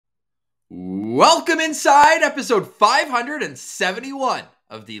Welcome inside episode 571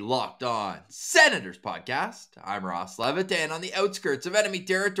 of the Locked On Senators podcast. I'm Ross Levitan on the outskirts of enemy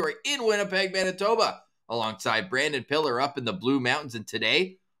territory in Winnipeg, Manitoba, alongside Brandon Piller up in the Blue Mountains. And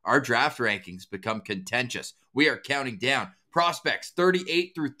today, our draft rankings become contentious. We are counting down prospects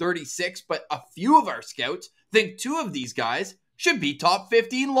 38 through 36, but a few of our scouts think two of these guys should be top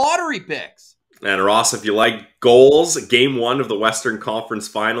 15 lottery picks. And Ross, if you like goals, game one of the Western Conference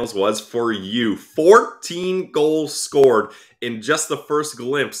Finals was for you. 14 goals scored in just the first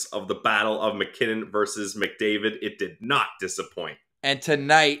glimpse of the battle of McKinnon versus McDavid. It did not disappoint. And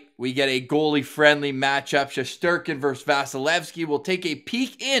tonight, we get a goalie-friendly matchup. Shesterkin versus Vasilevsky. We'll take a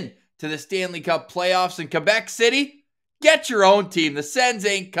peek in to the Stanley Cup playoffs in Quebec City. Get your own team. The Sens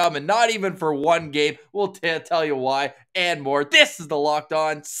ain't coming, not even for one game. We'll tell you why and more. This is the Locked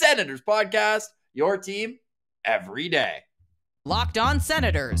On Senators podcast, your team every day. Locked On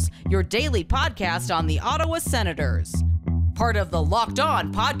Senators, your daily podcast on the Ottawa Senators. Part of the Locked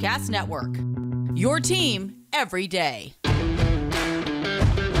On Podcast Network, your team every day.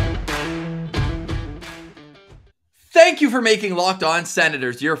 Thank you for making Locked On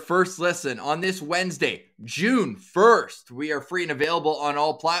Senators your first listen on this Wednesday, June 1st. We are free and available on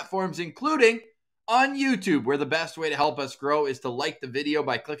all platforms, including on YouTube, where the best way to help us grow is to like the video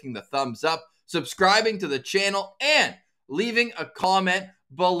by clicking the thumbs up, subscribing to the channel, and leaving a comment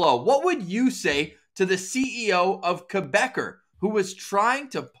below. What would you say to the CEO of Quebecor, who was trying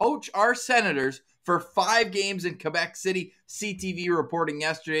to poach our Senators for 5 games in Quebec City? CTV reporting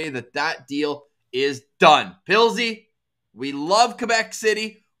yesterday that deal is done. Pilsy, we love Quebec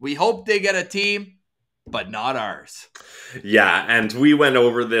City. We hope they get a team, but not ours. Yeah, and we went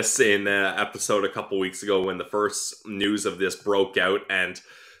over this in an episode a couple weeks ago when the first news of this broke out. And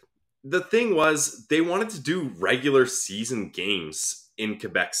the thing was, they wanted to do regular season games in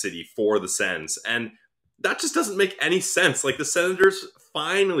Quebec City for the Sens. And that just doesn't make any sense. Like, the Senators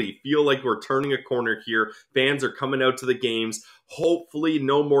finally feel like we're turning a corner here. Fans are coming out to the games. Hopefully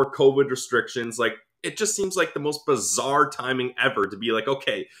no more COVID restrictions. Like, it just seems like the most bizarre timing ever to be like,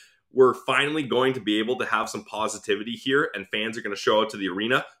 okay, we're finally going to be able to have some positivity here and fans are going to show up to the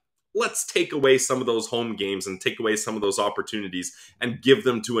arena. Let's take away some of those home games and take away some of those opportunities and give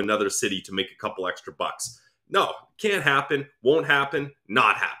them to another city to make a couple extra bucks. No, can't happen, won't happen,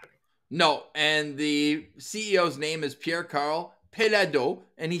 not happening. No, and the CEO's name is Pierre-Carl Pelado,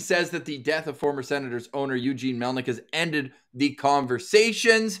 and he says that the death of former Senators owner Eugene Melnyk has ended the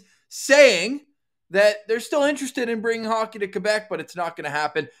conversations, saying that they're still interested in bringing hockey to Quebec, but it's not going to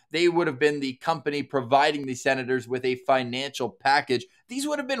happen. They would have been the company providing the Senators with a financial package. These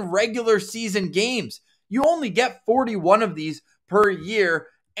would have been regular season games. You only get 41 of these per year,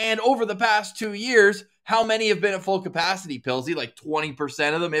 and over the past 2 years, how many have been at full capacity, Pilsy? Like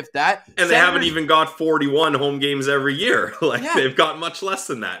 20% of them, if that. And they haven't even got 41 home games every year. They've got much less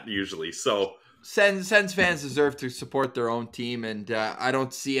than that usually. So Sens fans deserve to support their own team, and I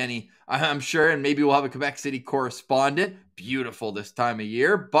don't see any, I'm sure, and maybe we'll have a Quebec City correspondent. Beautiful this time of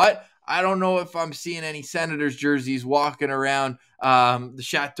year, but I don't know if I'm seeing any Senators jerseys walking around the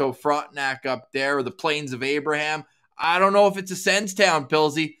Chateau Frontenac up there or the Plains of Abraham. I don't know if it's a Sens town,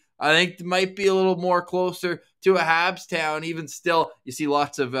 Pilsy. I think it might be a little more closer to a Habs town. Even still, you see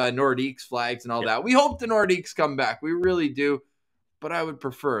lots of Nordiques flags and all that. We hope the Nordiques come back. We really do. But I would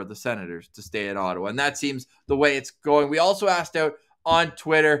prefer the Senators to stay in Ottawa. And that seems the way it's going. We also asked out on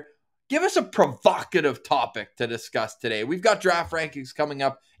Twitter, give us a provocative topic to discuss today. We've got draft rankings coming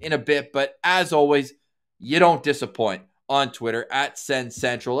up in a bit. But as always, you don't disappoint on Twitter at Sens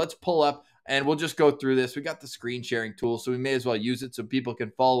Central. Let's pull up. And we'll just go through this. We got the screen sharing tool, so we may as well use it so people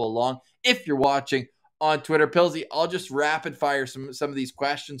can follow along. If you're watching on Twitter, Pilsy, I'll just rapid fire some of these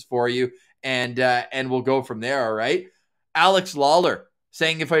questions for you, and we'll go from there, all right? Alex Lawler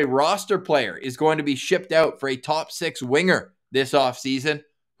saying if a roster player is going to be shipped out for a top 6 winger this offseason,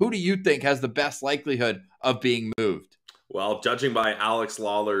 who do you think has the best likelihood of being moved? Well, judging by Alex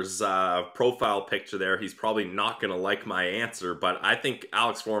Lawler's profile picture there, he's probably not going to like my answer, but I think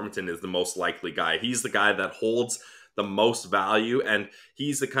Alex Formenton is the most likely guy. He's the guy that holds the most value, and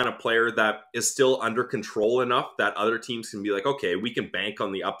he's the kind of player that is still under control enough that other teams can be like, okay, we can bank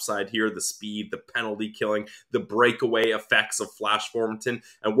on the upside here, the speed, the penalty killing, the breakaway effects of Flash Formenton,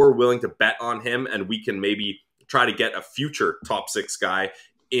 and we're willing to bet on him, and we can maybe try to get a future top 6 guy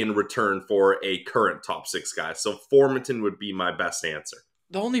in return for a current top 6 guy. So Formenton would be my best answer.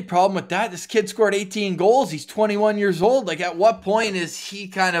 The only problem with that, this kid scored 18 goals. He's 21 years old. Like, at what point is he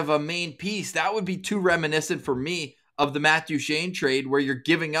kind of a main piece? That would be too reminiscent for me of the Matt Duchene trade, where you're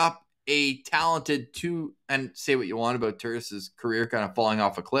giving up a talented and say what you want about Turris's career kind of falling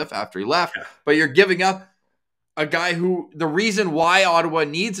off a cliff after he left, but you're giving up a guy who the reason why Ottawa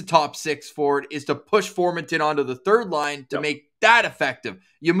needs a top 6 forward is to push Formanton onto the third line to make that effective.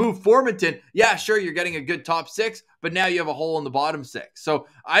 You move Formanton, yeah, sure, you're getting a good top 6, but now you have a hole in the bottom 6. So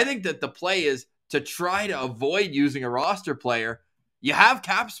I think that the play is to try to avoid using a roster player. You have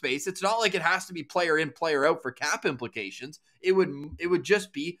cap space. It's not like it has to be player in, player out for cap implications. It would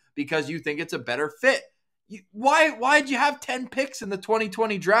just be because you think it's a better fit. Why'd you have 10 picks in the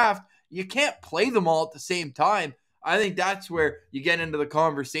 2020 draft? You can't play them all at the same time. I think that's where you get into the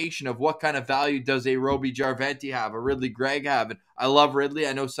conversation of what kind of value does a Roby Jarventi have, a Ridley Gregg have. And I love Ridley.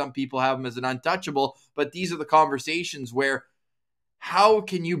 I know some people have him as an untouchable, but these are the conversations where how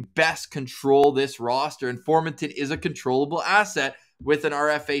can you best control this roster? And Formanton is a controllable asset with an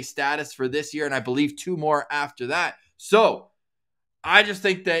RFA status for this year, and I believe 2 more after that. So I just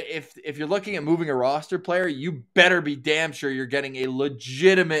think that if you're looking at moving a roster player, you better be damn sure you're getting a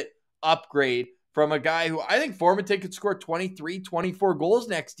legitimate upgrade from a guy who I think Formanton could score 23, 24 goals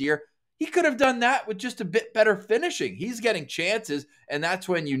next year. He could have done that with just a bit better finishing. He's getting chances, and that's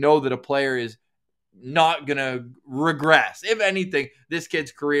when you know that a player is not going to regress. If anything, this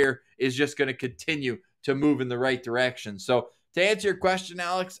kid's career is just going to continue to move in the right direction. So to answer your question,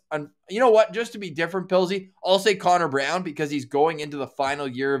 Alex, you know what? Just to be different, Pillsy, I'll say Connor Brown because he's going into the final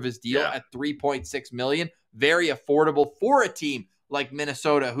year of his deal at $3.6 million. Very affordable for a team like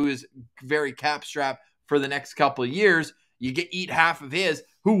Minnesota, who is very cap strapped for the next couple of years. You eat half of his.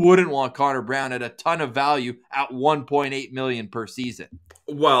 Who wouldn't want Connor Brown at a ton of value at $1.8 million per season?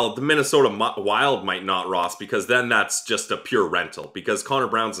 Well, the Minnesota Wild might not, Ross, because then that's just a pure rental. Because Connor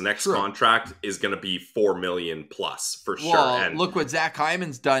Brown's next contract is going to be $4 million plus for sure. And look what Zach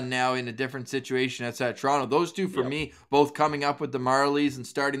Hyman's done now in a different situation outside Toronto. Those two, for me, both coming up with the Marlies and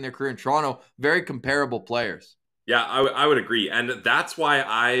starting their career in Toronto, very comparable players. Yeah, I would agree. And that's why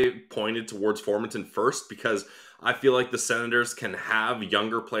I pointed towards Formanton first, because I feel like the Senators can have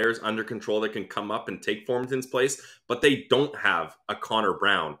younger players under control that can come up and take Formanton's place, but they don't have a Connor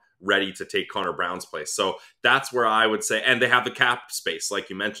Brown ready to take Connor Brown's place. So that's where I would say, and they have the cap space, like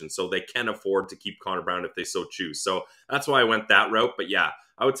you mentioned, so they can afford to keep Connor Brown if they so choose. So that's why I went that route. But yeah,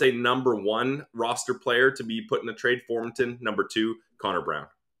 I would say number 1 roster player to be put in the trade, Formanton. Number 2, Connor Brown.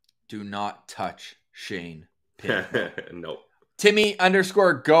 Do not touch Shane. Nope.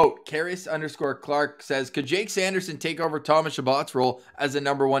 Timmy_goat, Karis_Clark says, could Jake Sanderson take over Thomas Chabot's role as a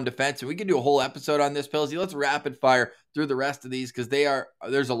number 1 defenseman? We can do a whole episode on this, Pillsy. Let's rapid fire through the rest of these because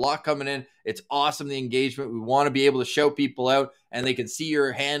there's a lot coming in. It's awesome, the engagement. We want to be able to shout people out and they can see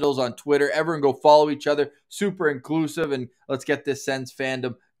your handles on Twitter. Everyone go follow each other. Super inclusive, and let's get this Sens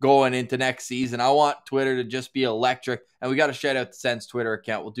fandom going into next season. I want Twitter to just be electric, and we got to shout out the Sens Twitter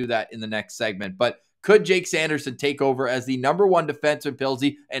account. We'll do that in the next segment. But could Jake Sanderson take over as the number 1 defenseman,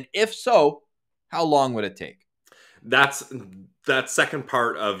 Pillsy? And if so, how long would it take? That second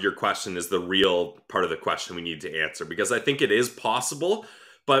part of your question is the real part of the question we need to answer, because I think it is possible,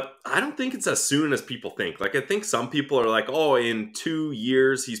 but I don't think it's as soon as people think. Like, I think some people are like, oh, in 2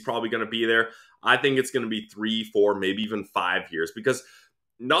 years, he's probably going to be there. I think it's going to be 3, 4, maybe even 5 years,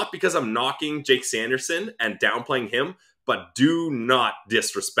 not because I'm knocking Jake Sanderson and downplaying him, but do not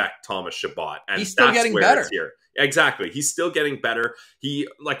disrespect Thomas Chabot. And he's still getting better. Here. Exactly. He's still getting better.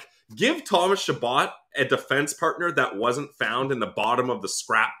 Give Thomas Chabot a defense partner that wasn't found in the bottom of the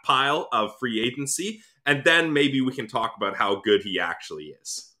scrap pile of free agency, and then maybe we can talk about how good he actually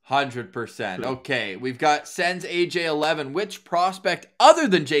is. 100%. Okay, we've got Sens AJ11. Which prospect other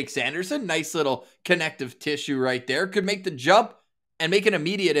than Jake Sanderson, nice little connective tissue right there, could make the jump and make an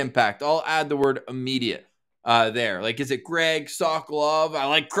immediate impact? I'll add the word immediate. There. Like, is it Greg Sokolov? I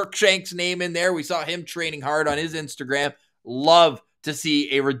like Crookshank's name in there. We saw him training hard on his Instagram. Love to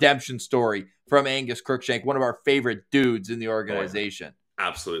see a redemption story from Angus Crookshank, one of our favorite dudes in the organization. Oh,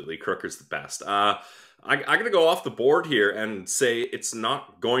 absolutely. Crooker's the best. I'm going to go off the board here and say it's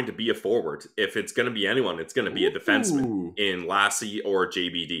not going to be a forward. If it's going to be anyone, it's going to be a defenseman in Lassie or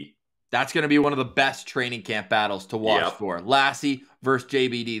JBD. That's going to be one of the best training camp battles to watch for. Lassie versus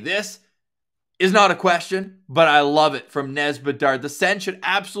JBD. This is not a question, but I love it from Nez Bedard. The Sens should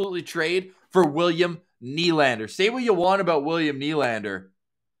absolutely trade for William Nylander. Say what you want about William Nylander,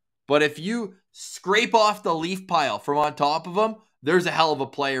 but if you scrape off the leaf pile from on top of him, there's a hell of a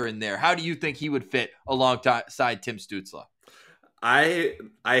player in there. How do you think he would fit alongside Tim Stützle? I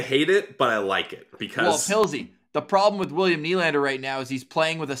hate it, but I like it because... Well, Pillsy, the problem with William Nylander right now is he's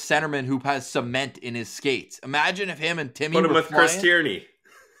playing with a centerman who has cement in his skates. Imagine if him and Timmy put him with Chris Tierney.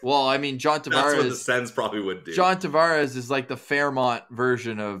 Well, I mean, John That's what the Tavares. Sens probably would do. John Tavares is like the Fairmont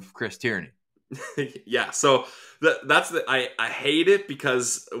version of Chris Tierney. Yeah, so I hate it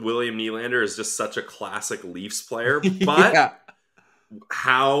because William Nylander is just such a classic Leafs player, but Yeah.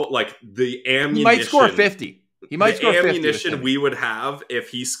 how like the ammunition He might score 50. He might score 50. The ammunition we would have if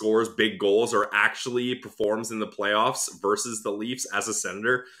he scores big goals or actually performs in the playoffs versus the Leafs as a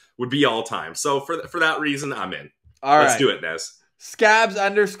Senator would be all time. So for that reason, I'm in. Let's do it, Nez. Scabs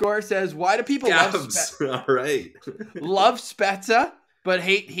 _ says, why do people love all right. love Spezza but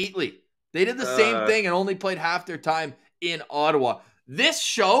hate Heatley? They did the same thing and only played half their time in Ottawa. This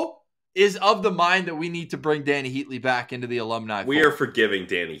show is of the mind that we need to bring Danny Heatley back into the alumni. We are forgiving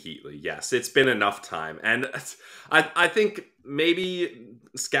Danny Heatley. Yes, it's been enough time. And I think maybe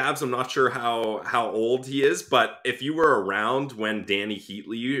Scabs, I'm not sure how old he is, but if you were around when Danny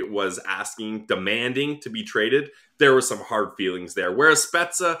Heatley was demanding to be traded, there were some hard feelings there. Whereas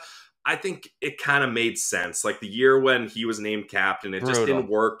Spezza, I think it kind of made sense. Like the year when he was named captain, it just didn't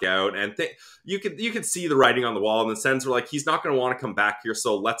work out. And you could see the writing on the wall. And the Sens were like, he's not going to want to come back here,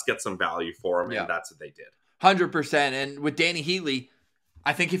 so let's get some value for him. Yeah. And that's what they did. 100%. And with Danny Heatley,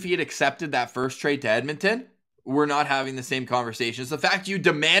 I think if he had accepted that first trade to Edmonton, we're not having the same conversations. The fact you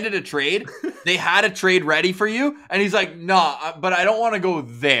demanded a trade, they had a trade ready for you, and he's like, nah, but I don't want to go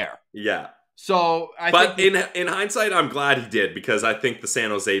there. Yeah. So in hindsight, I'm glad he did because I think the San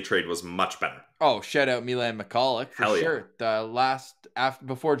Jose trade was much better. Oh, shout out Milan Michalek for sure. The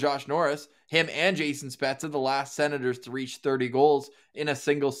before Josh Norris, him and Jason Spezza, the last Senators to reach 30 goals in a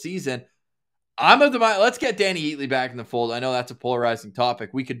single season. I'm of the mind. Let's get Danny Heatley back in the fold. I know that's a polarizing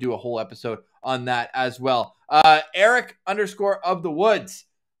topic. We could do a whole episode on that as well. Eric _ of the Woods.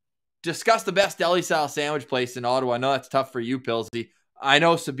 Discuss the best deli style sandwich place in Ottawa. I know that's tough for you, Pillsy. I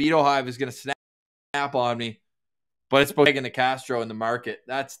know Sabito Hive is going to snap on me, but it's Bodega and Castro in the market.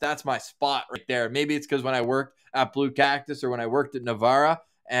 That's my spot right there. Maybe it's because when I worked at Blue Cactus or when I worked at Navarra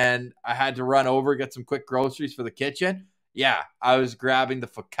and I had to run over, get some quick groceries for the kitchen. Yeah, I was grabbing the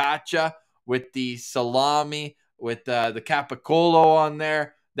focaccia with the salami, with the capicolo on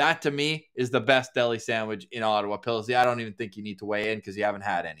there. That, to me, is the best deli sandwich in Ottawa. Pillsy, I don't even think you need to weigh in because you haven't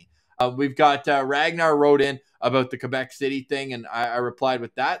had any. We've got Ragnar wrote in about the Quebec City thing, and I replied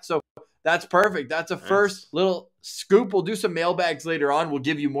with that. So that's perfect. That's a first little scoop. We'll do some mailbags later on. We'll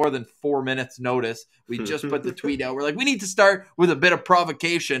give you more than 4 minutes notice. We just put the tweet out. We're like, we need to start with a bit of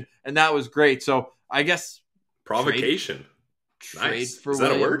provocation, and that was great. So I guess provocation. Trade nice. for Is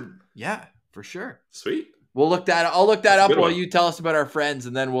that a word? Yeah, for sure. Sweet. We'll look that. I'll look that up while you tell us about our friends,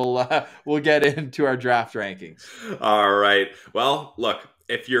 and then we'll get into our draft rankings. All right. Well, look.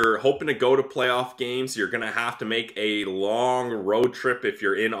 If you're hoping to go to playoff games, you're going to have to make a long road trip if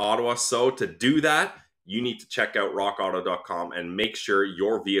you're in Ottawa. So to do that, you need to check out rockauto.com and make sure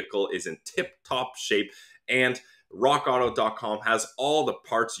your vehicle is in tip-top shape. And rockauto.com has all the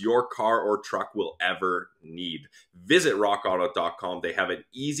parts your car or truck will ever need. Visit rockauto.com. They have an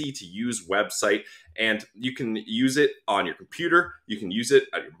easy-to-use website, and you can use it on your computer. You can use it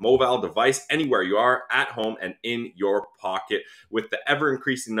at your mobile device, anywhere you are, at home and in your pocket. With the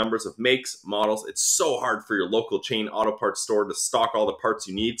ever-increasing numbers of makes, models, it's so hard for your local chain auto parts store to stock all the parts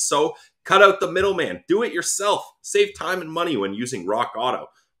you need. So cut out the middleman. Do it yourself. Save time and money when using Rock Auto.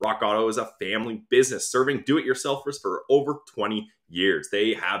 Rock Auto is a family business serving do-it-yourselfers for over 20 years.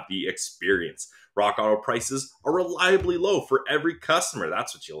 They have the experience. Rock Auto prices are reliably low for every customer.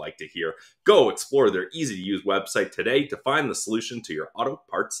 That's what you like to hear. Go explore their easy-to-use website today to find the solution to your auto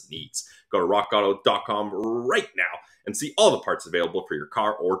parts needs. Go to rockauto.com right now and see all the parts available for your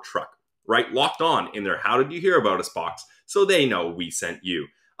car or truck. Right locked on in their How Did You Hear About Us box so they know we sent you.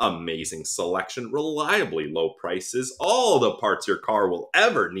 Amazing selection, reliably low prices, all the parts your car will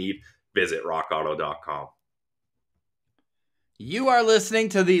ever need. Visit rockauto.com. You are listening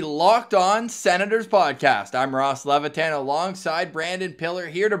to the Locked On Senators podcast. I'm Ross Levitan alongside Brandon Piller,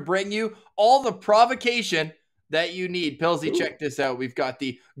 here to bring you all the provocation that you need. Pillsy, check this out. We've got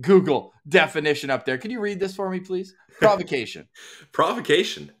the Google definition up there. Can you read this for me, please? Provocation.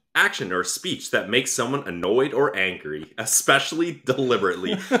 Provocation. Action or speech that makes someone annoyed or angry, especially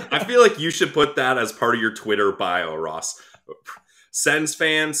deliberately. I feel like you should put that as part of your Twitter bio, Ross. Sens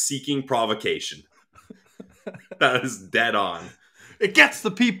fans seeking provocation. That is dead on. It gets the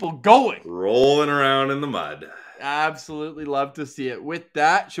people going. Rolling around in the mud. Absolutely love to see it. With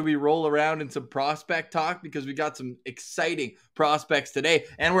that, should we roll around in some prospect talk? Because we got some exciting prospects today.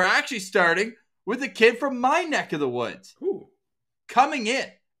 And we're actually starting with a kid from my neck of the woods. Ooh. Coming in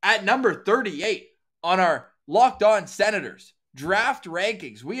at number 38 on our Locked On Senators Draft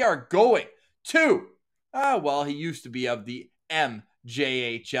Rankings, we are going to, he used to be of the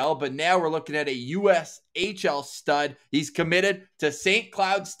JHL, but now we're looking at a USHL stud. He's committed to St.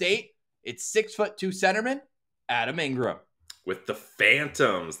 Cloud State. It's 6'2" centerman, Adam Ingram. With the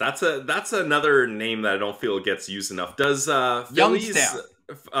Phantoms. That's another name that I don't feel gets used enough. Does Philly's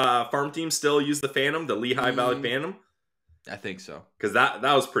farm team still use the Phantom, the Lehigh Valley Phantom? I think so. Because that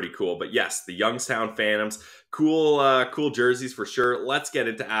was pretty cool. But yes, the Youngstown Phantoms. Cool jerseys for sure. Let's get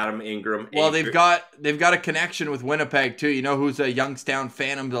into Adam Ingram. Well, they've got a connection with Winnipeg too. You know who's a Youngstown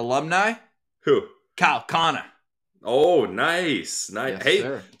Phantoms alumni? Who? Calle. Oh, nice. Yes, hey,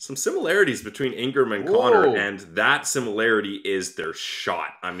 sir. Some similarities between Ingram and Connor, and that similarity is their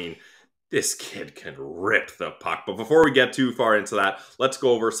shot. I mean, this kid can rip the puck. But before we get too far into that, let's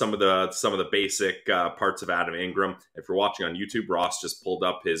go over some of the basic parts of Adam Ingram. If you're watching on YouTube, Ross just pulled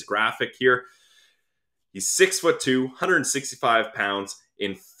up his graphic here. He's 6'2", 165 pounds.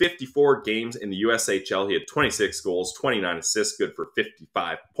 In 54 games in the USHL, he had 26 goals, 29 assists, good for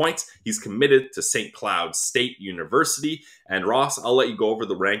 55 points. He's committed to St. Cloud State University. And Ross, I'll let you go over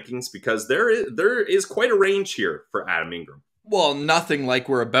the rankings because there is quite a range here for Adam Ingram. Well, nothing like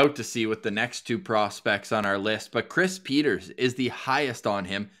we're about to see with the next two prospects on our list, but Chris Peters is the highest on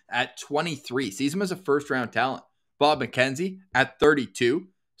him at 23. Sees him as a first-round talent. Bob McKenzie at 32.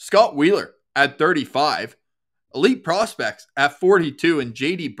 Scott Wheeler at 35. Elite prospects at 42, and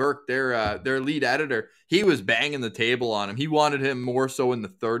JD Burke, their lead editor, he was banging the table on him. He wanted him more so in the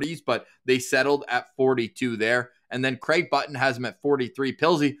 30s, but they settled at 42 there. And then Craig Button has him at 43.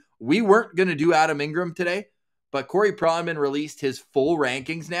 Pilsy, we weren't going to do Adam Ingram today, but Corey Pronman released his full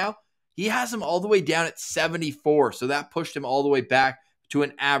rankings now. He has him all the way down at 74, so that pushed him all the way back to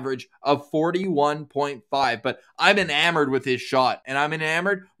an average of 41.5. But I'm enamored with his shot, and I'm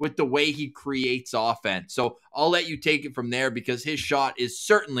enamored with the way he creates offense. So I'll let you take it from there because his shot is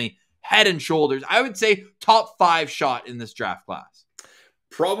certainly head and shoulders. I would say top 5 shot in this draft class.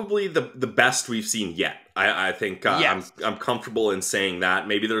 Probably the best we've seen yet. I think yes. I'm comfortable in saying that.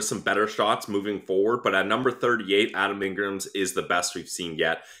 Maybe there's some better shots moving forward, but at number 38, Adam Ingram's is the best we've seen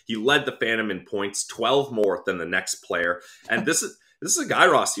yet. He led the Phantom in points, 12 more than the next player. And this is a guy,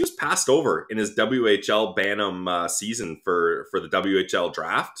 Ross, he was passed over in his WHL Bantam season for the WHL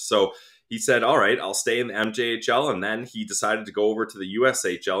draft. So he said, all right, I'll stay in the MJHL. And then he decided to go over to the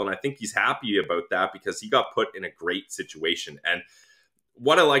USHL. And I think he's happy about that because he got put in a great situation. And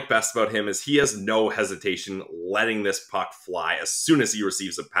what I like best about him is he has no hesitation letting this puck fly as soon as he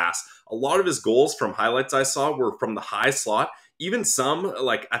receives a pass. A lot of his goals from highlights I saw were from the high slot, even some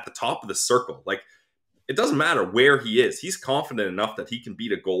like at the top of the circle. Like, it doesn't matter where he is. He's confident enough that he can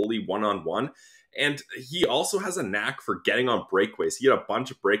beat a goalie one-on-one. And he also has a knack for getting on breakaways. He had a bunch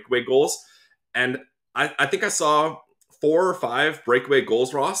of breakaway goals. And I think I saw 4 or 5 breakaway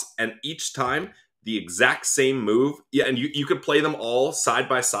goals, Ross. And each time, the exact same move. Yeah, and you could play them all side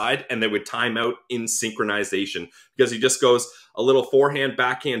by side, and they would time out in synchronization. Because he just goes a little forehand,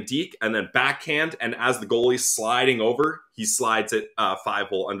 backhand, deke, and then backhand. And as the goalie's sliding over, he slides it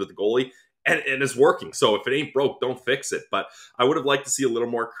 5-hole under the goalie. And it's working. So if it ain't broke, don't fix it. But I would have liked to see a little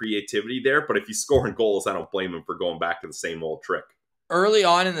more creativity there. But if he's scoring goals, I don't blame him for going back to the same old trick. Early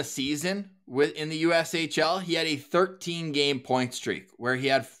on in the season, in the USHL, he had a 13-game point streak where he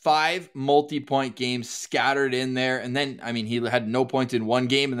had 5 multi-point games scattered in there. And then, I mean, he had no points in one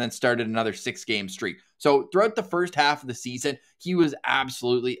game and then started another 6-game streak. So throughout the first half of the season, he was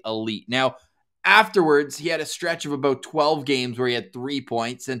absolutely elite. Now, afterwards, he had a stretch of about 12 games where he had 3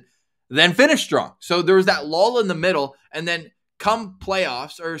 points and then finished strong. So there was that lull in the middle, and then come later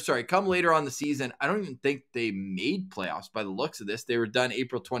on the season, I don't even think they made playoffs by the looks of this. They were done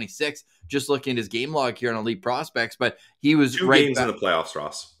April 26th, just looking at his game log here on Elite Prospects, but he was 2 right games back. In the playoffs,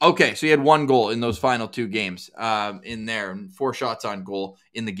 Ross. Okay, so he had 1 goal in those final 2 games in there, and 4 shots on goal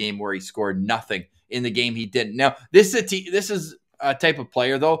in the game where he scored nothing in the game he didn't. Now, this is a type of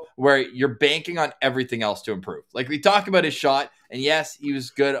player, though, where you're banking on everything else to improve. Like, we talk about his shot, and yes, he was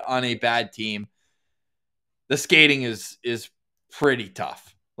good on a bad team. The skating is pretty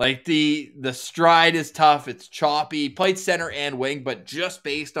tough. Like, the stride is tough. It's choppy. He played center and wing, but just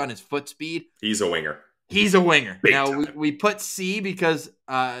based on his foot speed, he's a winger. He's a winger. Big now, time. we put C because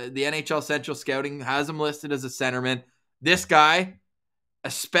the NHL Central Scouting has him listed as a centerman. This guy,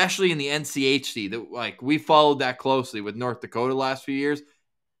 especially in the NCHC, we followed that closely with North Dakota the last few years.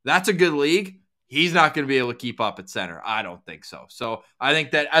 That's a good league. He's not going to be able to keep up at center. I don't think so. So I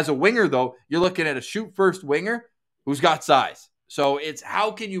think that as a winger, though, you're looking at a shoot-first winger who's got size. So it's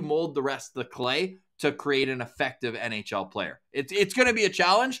how can you mold the rest of the clay to create an effective NHL player? It's going to be a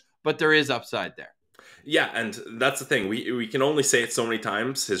challenge, but there is upside there. Yeah, and that's the thing. We can only say it so many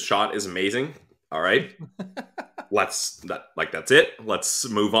times. His shot is amazing. All right. That's it. Let's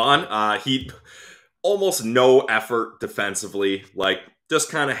move on. He almost no effort defensively, like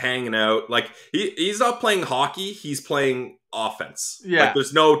just kind of hanging out. Like he's not playing hockey, he's playing offense. Yeah. Like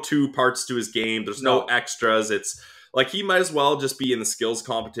there's no two parts to his game. There's no extras. It's like he might as well just be in the skills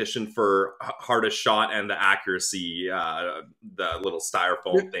competition for hardest shot and the accuracy, the little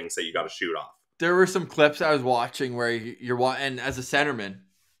styrofoam things that you got to shoot off. There were some clips I was watching where and as a centerman,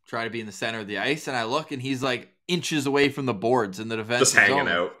 try to be in the center of the ice, and I look and he's like inches away from the boards in the defensive just hanging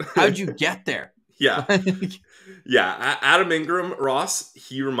out. How'd you get there? Yeah. Yeah. Adam Ingram, Ross,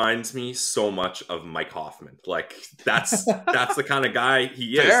 he reminds me so much of Mike Hoffman. Like that's the kind of guy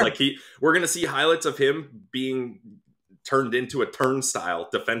he is. Fair. Like we're going to see highlights of him being turned into a turnstile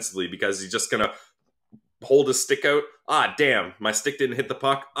defensively because he's just going to hold his stick out. Ah, damn, my stick didn't hit the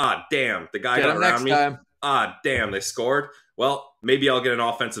puck. Ah, damn, the guy got around me. Time. Ah, damn, they scored. Well, maybe I'll get an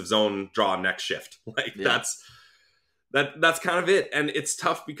offensive zone draw next shift. Like that's kind of it. And it's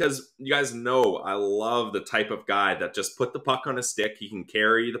tough because you guys know I love the type of guy that just put the puck on his stick. He can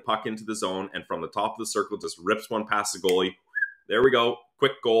carry the puck into the zone and from the top of the circle just rips one past the goalie. There we go.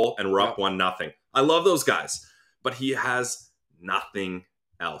 Quick goal and we're up 1-0. I love those guys. But he has nothing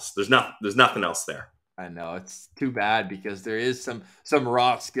else. There's nothing else there. I know, it's too bad because there is some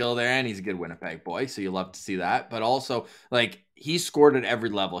raw skill there, and he's a good Winnipeg boy, so you love to see that. But also, like, he scored at every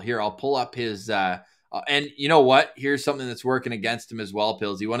level. Here, I'll pull up his and you know what? Here's something that's working against him as well,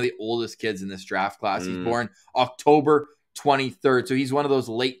 Pillsy. One of the oldest kids in this draft class. He's born October 23rd, so he's one of those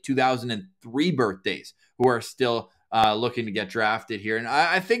late 2003 birthdays who are still looking to get drafted here. And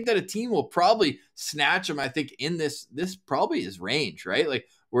I think that a team will probably snatch him, I think, in this probably is range, right? Like,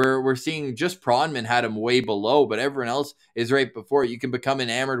 we're seeing just Pronman had him way below, but everyone else is right before. You can become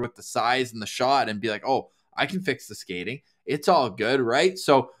enamored with the size and the shot and be like, oh, I can fix the skating. It's all good, right?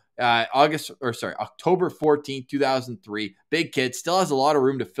 So October 14th, 2003, big kid, still has a lot of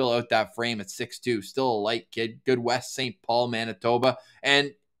room to fill out that frame at 6'2", still a light kid, good West St. Paul, Manitoba.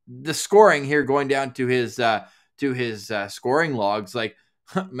 And the scoring here going down to his scoring logs, like,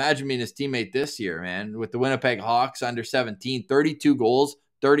 imagine being his teammate this year, man, with the Winnipeg Hawks under 17, 32 goals,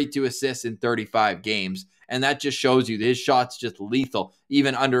 32 assists in 35 games. And that just shows you that his shot's just lethal,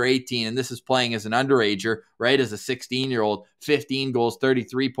 even under 18. And this is playing as an underager, right? As a 16-year-old, 15 goals,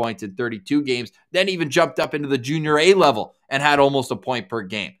 33 points in 32 games. Then even jumped up into the junior A level and had almost a point per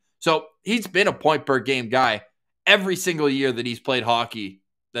game. So he's been a point per game guy every single year that he's played hockey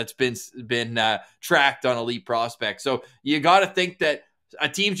that's been tracked on Elite Prospects. So you got to think that a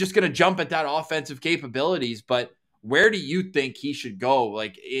team's just going to jump at that offensive capabilities, but where do you think he should go?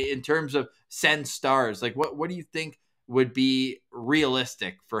 Like, in terms of Sens stars, like what do you think would be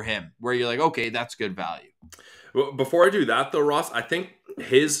realistic for him where you're like, okay, that's good value? Well, before I do that though, Ross, I think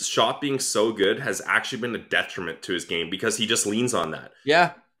his shot being so good has actually been a detriment to his game because he just leans on that.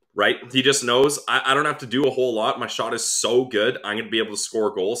 Yeah. Right? He just knows I don't have to do a whole lot. My shot is so good. I'm going to be able to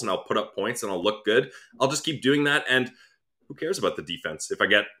score goals and I'll put up points and I'll look good. I'll just keep doing that. And who cares about the defense if I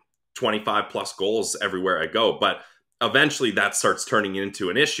get 25 plus goals everywhere I go? But eventually that starts turning into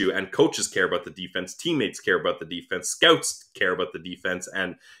an issue and coaches care about the defense. Teammates care about the defense. Scouts care about the defense.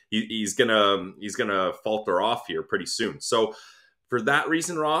 And he's gonna falter off here pretty soon. So for that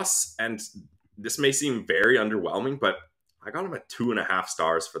reason, Ross, and this may seem very underwhelming, but I got him at 2.5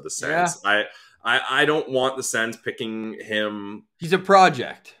 stars for the Sens. Yeah. I don't want the Sens picking him. He's a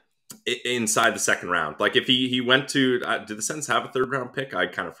project inside the second round. Like if he went to, did the Sens have a third round pick? I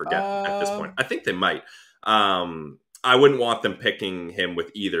kind of forget at this point. I think they might. I wouldn't want them picking him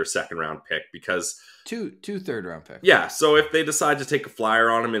with either second round pick because two third round picks. Yeah. So if they decide to take a flyer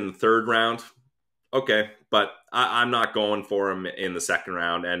on him in the third round, okay. But I'm not going for him in the second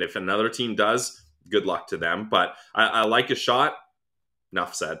round. And if another team does, good luck to them. But I like his shot.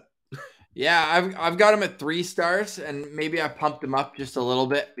 Enough said. Yeah, I've got him at 3 stars, and maybe I pumped him up just a little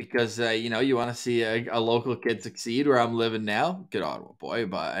bit because you want to see a local kid succeed where I'm living now. Good Ottawa boy,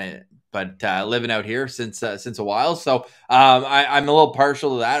 but living out here since a while, so I'm a little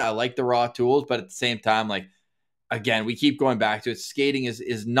partial to that. I like the raw tools, but at the same time, like, again, we keep going back to it. Skating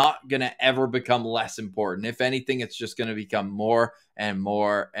is not going to ever become less important. If anything, it's just going to become more and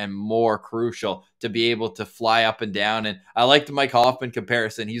more and more crucial to be able to fly up and down. And I like the Mike Hoffman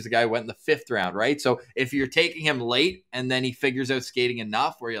comparison. He's the guy who went in the 5th round, right? So if you're taking him late and then he figures out skating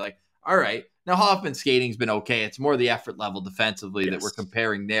enough where you're like, all right, now Hoffman's skating's been okay. It's more the effort level defensively that we're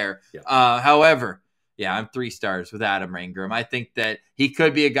comparing there. Yeah. However, yeah, I'm 3 stars with Adam Ingram. I think that he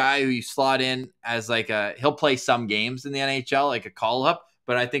could be a guy who you slot in as he'll play some games in the NHL, like a call-up,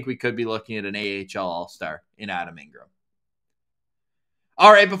 but I think we could be looking at an AHL All-Star in Adam Ingram.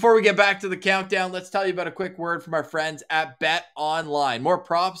 All right, before we get back to the countdown, let's tell you about a quick word from our friends at BetOnline. More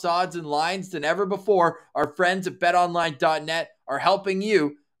props, odds, and lines than ever before. Our friends at betonline.net are helping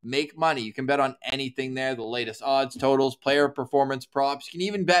you make money. You can bet on anything there, the latest odds, totals, player performance props. You can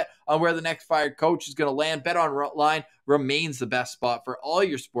even bet on where the next fired coach is going to land. BetOnline remains the best spot for all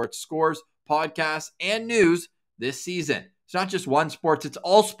your sports scores, podcasts, and news this season. It's not just one sports, it's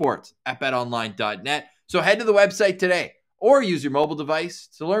all sports at betonline.net. So head to the website today or use your mobile device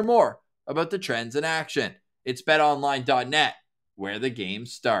to learn more about the trends in action. It's betonline.net, where the game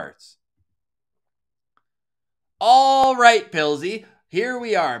starts. All right, Pillsy, here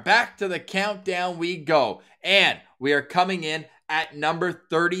we are. Back to the countdown we go. And we are coming in at number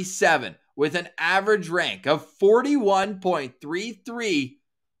 37 with an average rank of 41.33.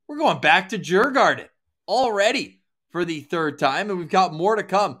 We're going back to Djurgården already for the third time, and we've got more to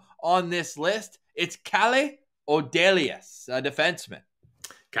come on this list. It's Calle Odelius, a defenseman.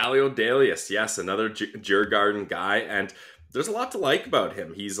 Calle Odelius, yes, another Djurgården guy, and there's a lot to like about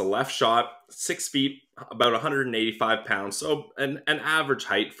him. He's a left shot, 6 feet, about 185 pounds, so an average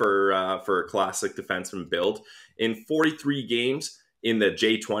height for a classic defenseman build. In 43 games in the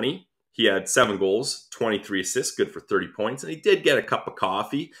J20, he had 7 goals, 23 assists, good for 30 points, and he did get a cup of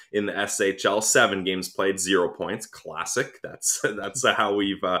coffee in the SHL. 7 games played, 0 points. Classic. That's how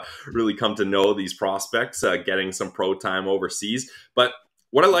we've really come to know these prospects, getting some pro time overseas. But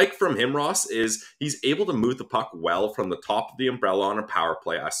what I like from him, Ross, is he's able to move the puck well from the top of the umbrella on a power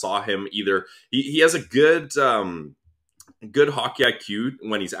play. I saw him he has a good hockey IQ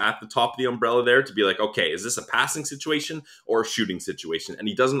when he's at the top of the umbrella there to be like, okay, is this a passing situation or a shooting situation? And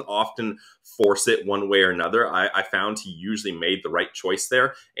he doesn't often force it one way or another. I found he usually made the right choice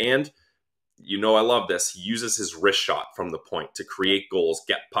there. And you know, I love this. He uses his wrist shot from the point to create goals,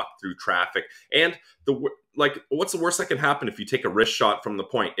 get puck through traffic. And what's the worst that can happen if you take a wrist shot from the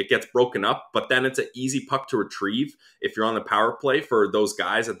point? It gets broken up, but then it's an easy puck to retrieve if you're on the power play for those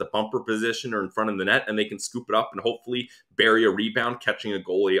guys at the bumper position or in front of the net, and they can scoop it up and hopefully bury a rebound, catching a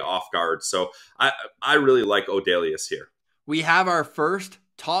goalie off guard. So I really like Odelius here. We have our first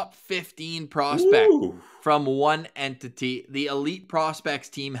top 15 prospect from one entity. The Elite Prospects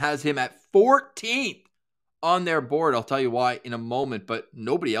team has him at 14th on their board. I'll tell you why in a moment, but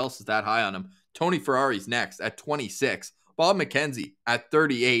nobody else is that high on him. Tony Ferrari's next at 26. Bob McKenzie at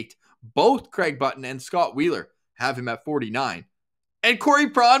 38. Both Craig Button and Scott Wheeler have him at 49. And Corey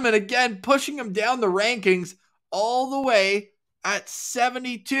Pronman again pushing him down the rankings all the way at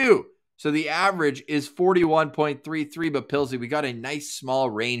 72. So the average is 41.33, but Pillsy, we got a nice small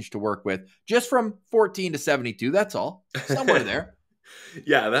range to work with. Just from 14 to 72, that's all. Somewhere there.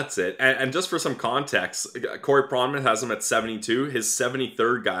 Yeah, that's it. And just for some context, Corey Pronman has him at 72. His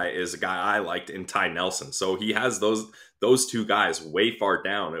 73rd guy is a guy I liked in Ty Nelson. So he has those two guys way far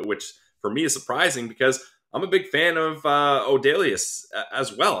down, which for me is surprising because I'm a big fan of Odelius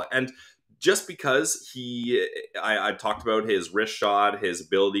as well. And just because I talked about his wrist shot, his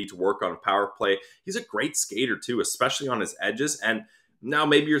ability to work on power play, he's a great skater too, especially on his edges. And now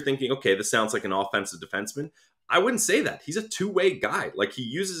maybe you're thinking, okay, this sounds like an offensive defenseman. I wouldn't say that. He's a two-way guy. Like, he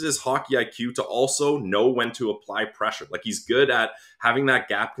uses his hockey IQ to also know when to apply pressure. Like, he's good at having that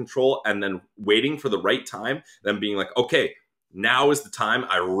gap control and then waiting for the right time, then being like, okay, now is the time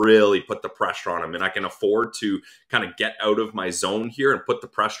I really put the pressure on him, and I can afford to kind of get out of my zone here and put the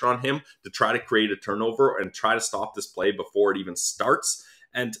pressure on him to try to create a turnover and try to stop this play before it even starts.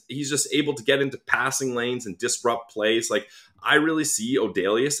 And he's just able to get into passing lanes and disrupt plays. Like, I really see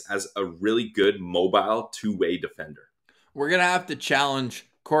Odelius as a really good mobile two-way defender. We're going to have to challenge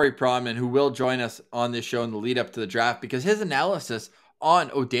Corey Pronman, who will join us on this show in the lead up to the draft, because his analysis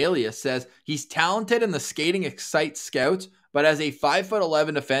on Odelius says he's talented and the skating excites scouts, but as a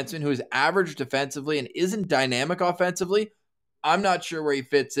 5'11" defenseman who is average defensively and isn't dynamic offensively, I'm not sure where he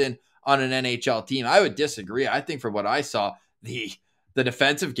fits in on an NHL team. I would disagree. I think from what I saw, the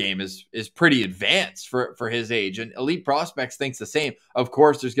defensive game is pretty advanced for his age, and Elite Prospects thinks the same. Of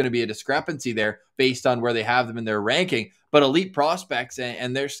course, there's going to be a discrepancy there based on where they have them in their ranking, but Elite Prospects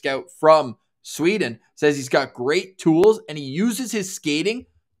and their scout from Sweden says he's got great tools and he uses his skating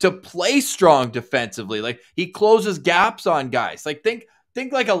to play strong defensively. Like, he closes gaps on guys. Like, think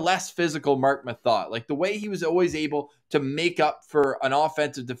like a less physical Mark Mathot. Like, the way he was always able to make up for an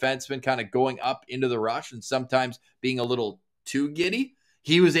offensive defenseman kind of going up into the rush and sometimes being a little too giddy,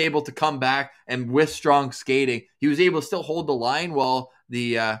 he was able to come back, and with strong skating, he was able to still hold the line while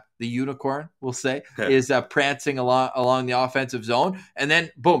the unicorn, we'll say, is prancing along the offensive zone. And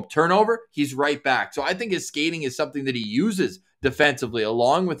then, boom, turnover, he's right back. So I think his skating is something that he uses defensively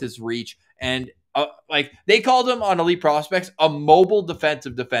along with his reach. And like they called him on Elite Prospects, a mobile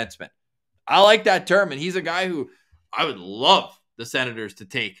defensive defenseman. I like that term, and he's a guy who I would love the Senators to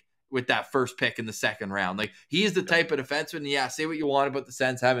take with that first pick in the second round. Like, he's the type of defenseman. Yeah, say what you want about the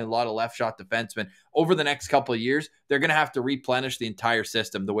Sens having a lot of left shot defensemen. Over the next couple of years, they're going to have to replenish the entire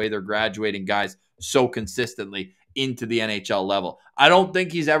system the way they're graduating guys so consistently into the NHL level. I don't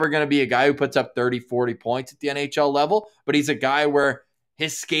think he's ever going to be a guy who puts up 30, 40 points at the NHL level, but he's a guy where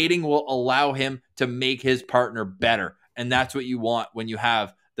his skating will allow him to make his partner better. And that's what you want when you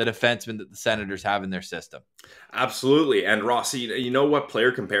have the defenseman that the Senators have in their system. Absolutely. And Rossi, you know what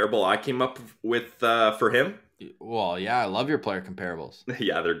player comparable I came up with for him? Well, yeah, I love your player comparables.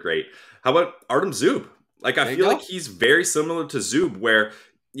 Yeah, they're great. How about Artem Zub? Like, I feel like he's very similar to Zub, where,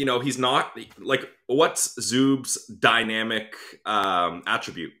 you know, he's not like, what's Zub's dynamic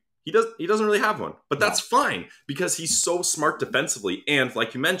attribute? He doesn't really have one, but that's fine because he's so smart defensively. And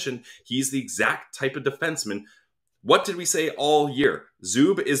like you mentioned, he's the exact type of defenseman. What did we say all year?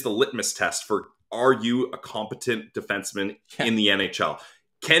 Zub is the litmus test for, are you a competent defenseman in the NHL?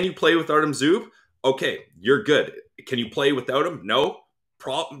 Can you play with Artem Zub? Okay, you're good. Can you play without him? No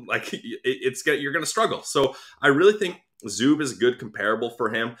problem. Like, you're going to struggle. So I really think Zub is a good comparable for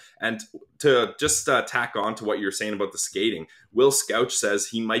him. And to just tack on to what you're saying about the skating, Will Scouch says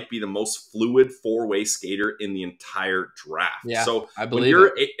he might be the most fluid four-way skater in the entire draft. Yeah, so I believe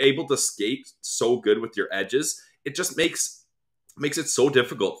when you're able to skate so good with your edges, it just makes it so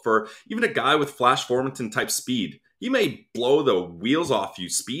difficult for even a guy with Flash Formanton type speed. He may blow the wheels off you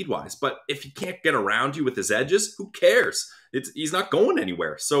speed-wise, but if he can't get around you with his edges, who cares? He's not going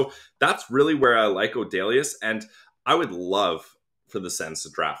anywhere. So that's really where I like Odelius, and I would love for the Sens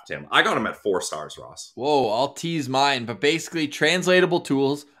to draft him. I got him at 4 stars, Ross. Whoa, I'll tease mine. But basically, translatable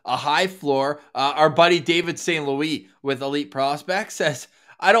tools, a high floor. Our buddy David St. Louis with Elite Prospects says,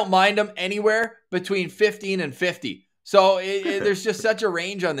 I don't mind him anywhere between 15 and 50. So there's just such a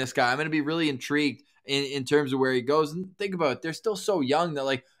range on this guy. I'm going to be really intrigued in terms of where he goes. And think about it, they're still so young that,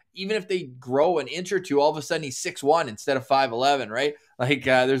 like, even if they grow an inch or two, all of a sudden he's 6'1" instead of 5'11", right? Like,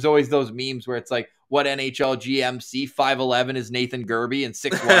 there's always those memes where it's like, what NHL GMC 5'11" is Nathan Gerbe and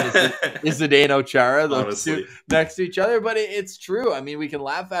 6'1" is Zdeno Chara, those two next to each other. But it's true. I mean, we can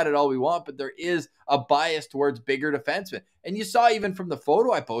laugh at it all we want, but there is a bias towards bigger defensemen. And you saw even from the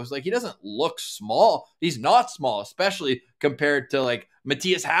photo I posted, like, he doesn't look small. He's not small, especially compared to like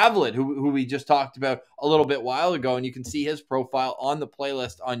Matthias Havlin, who we just talked about a little bit while ago. And you can see his profile on the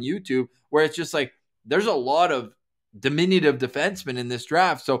playlist on YouTube, where it's just like, there's a lot of diminutive defenseman in this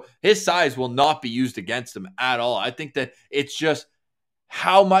draft, so his size will not be used against him at all. I think that it's just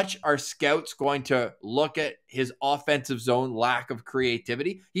how much are scouts going to look at his offensive zone lack of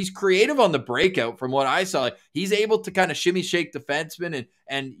creativity. He's creative on the breakout from what I saw. Like, he's able to kind of shimmy shake defensemen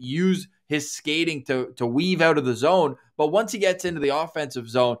and use his skating to weave out of the zone. But once he gets into the offensive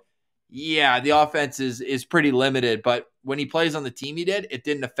zone, yeah, the offense is pretty limited, but when he plays on the team he did, it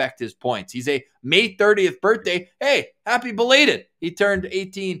didn't affect his points. He's a May 30th birthday. Hey, happy belated. He turned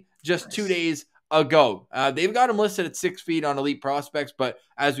 18 just 2 days ago. They've got him listed at 6 feet on Elite Prospects, but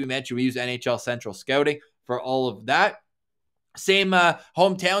as we mentioned, we use NHL Central Scouting for all of that. Same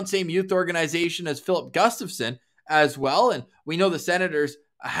hometown, same youth organization as Philip Gustafson as well, and we know the Senators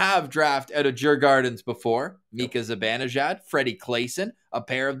have drafted out of Djurgårdens before. Mika Zibanejad, Freddie Claesson, a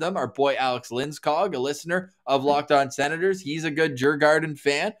pair of them. Our boy Alex Lindskog, a listener of Locked On Senators. He's a good Djurgården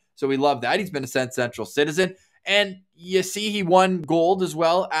fan, so we love that. He's been a Sens Central citizen. And you see he won gold as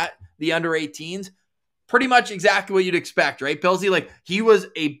well at the under-18s. Pretty much exactly what you'd expect, right, Pilsy? Like, he was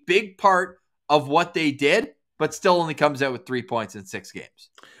a big part of what they did, but still only comes out with 3 points in 6 games.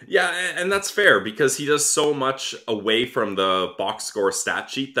 Yeah, and that's fair because he does so much away from the box score stat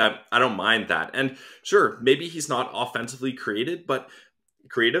sheet that I don't mind that. And sure, maybe he's not offensively creative, but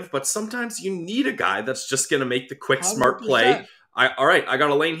sometimes you need a guy that's just going to make the quick, 100%. Smart play. All right, I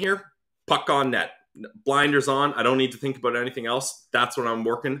got a lane here, puck on net. Blinders on. I don't need to think about anything else. That's what I'm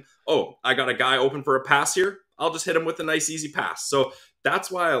working. Oh, I got a guy open for a pass here. I'll just hit him with a nice, easy pass. So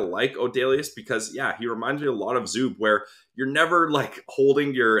that's why I like Odelius because, yeah, he reminds me a lot of Zub, where you're never like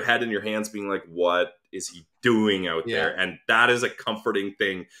holding your head in your hands being like, what is he doing out there? And that is a comforting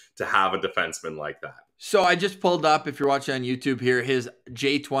thing to have a defenseman like that. So I just pulled up, if you're watching on YouTube here, his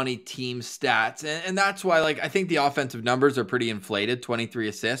J20 team stats. And that's why, like, I think the offensive numbers are pretty inflated, 23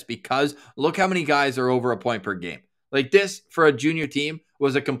 assists, because look how many guys are over a point per game. Like, this, for a junior team,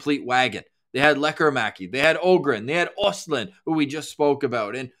 was a complete wagon. They had Lekkerimäki, they had Ogren, they had Ostlund, who we just spoke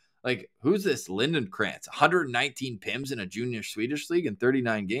about. And Like, who's this Lindenkrantz? 119 PIMs in a junior Swedish league in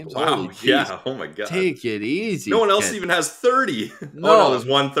 39 games? Wow, Holy yeah. geez. Oh, my God. Take it easy. No one else kid. even has 30. No. Oh, no, there's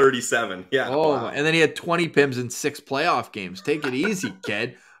 137. Yeah. Oh, wow. and then he had 20 PIMs in 6 playoff games. Take it easy,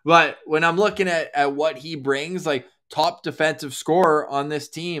 kid. But when I'm looking at what he brings, like, top defensive scorer on this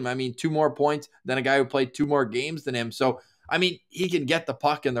team. I mean, 2 more points than a guy who played 2 more games than him. So, I mean, he can get the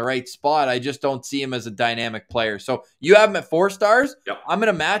puck in the right spot. I just don't see him as a dynamic player. So you have him at 4 stars. Yep. I'm going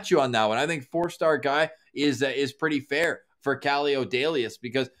to match you on that one. I think 4-star guy is pretty fair for Calle Odelius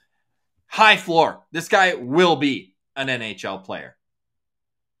because high floor. This guy will be an NHL player.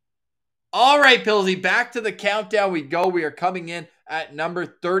 All right, Pillsy, back to the countdown we go. We are coming in at number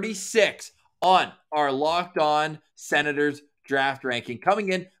 36 on our Locked On Senators draft ranking,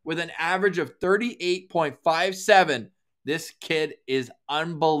 coming in with an average of 38.57. This kid is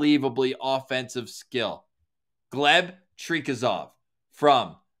unbelievably offensive skill. Gleb Trikozov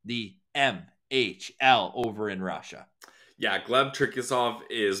from the MHL over in Russia. Yeah, Gleb Trikozov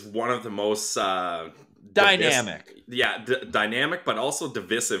is one of the most dynamic. Dynamic, but also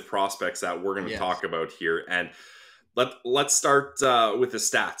divisive prospects that we're going to Yes. talk about here. And let's start with the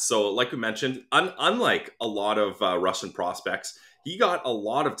stats. So like we mentioned, unlike a lot of Russian prospects, he got a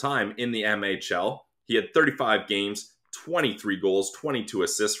lot of time in the MHL. He had 35 games, 23 goals, 22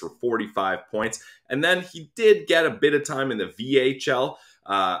 assists for 45 points. And then he did get a bit of time in the VHL,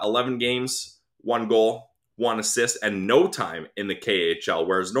 11 games, 1 goal, 1 assist, and no time in the KHL,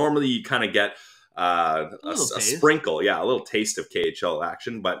 whereas normally you kind of get a sprinkle, a little taste of KHL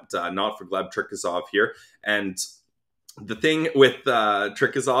action, but not for Gleb Trikozov here. And the thing with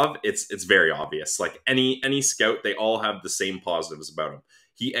Trikozov, it's very obvious. Like any scout, they all have the same positives about him.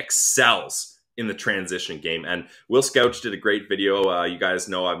 He excels in the transition game. And Will Scouch did a great video. You guys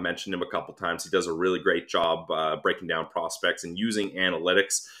know I've mentioned him a couple times. He does a really great job breaking down prospects and using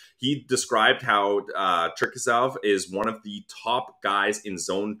analytics. He described how Trikozov is one of the top guys in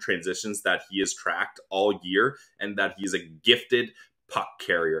zone transitions that he has tracked all year, and that he's a gifted puck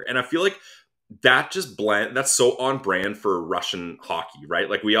carrier. And I feel like that's so on brand for Russian hockey, right?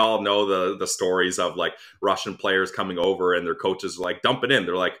 Like, we all know the stories of like Russian players coming over and their coaches are like, dump it in.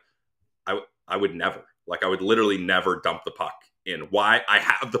 They're like, I would never. Like, I would literally never dump the puck in. Why? I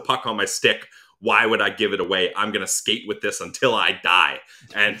have the puck on my stick. Why would I give it away? I'm going to skate with this until I die.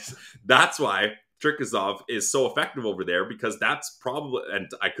 And that's why Trikozov is so effective over there, because that's probably, and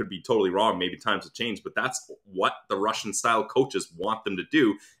I could be totally wrong, maybe times have changed, but that's what the Russian style coaches want them to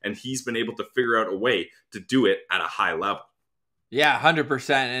do. And he's been able to figure out a way to do it at a high level. Yeah, 100%.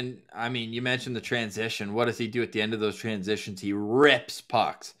 And I mean, you mentioned the transition. What does he do at the end of those transitions? He rips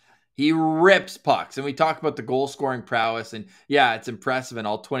pucks. He rips pucks. And we talk about the goal scoring prowess. And yeah, it's impressive in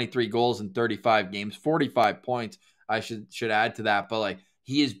all 23 goals in 35 games, 45 points. I should add to that. But like,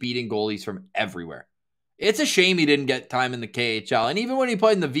 he is beating goalies from everywhere. It's a shame he didn't get time in the KHL. And even when he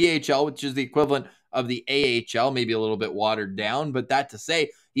played in the VHL, which is the equivalent of the AHL, maybe a little bit watered down, but that to say,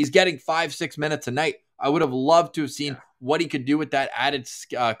 he's getting 5-6 minutes a night. I would have loved to have seen what he could do with that added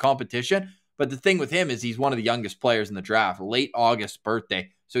competition. But the thing with him is he's one of the youngest players in the draft, late August birthday.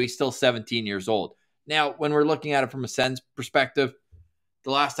 So he's still 17 years old. Now, when we're looking at it from a Sens perspective,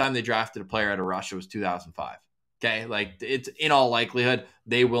 the last time they drafted a player out of Russia was 2005. Okay, like, it's in all likelihood,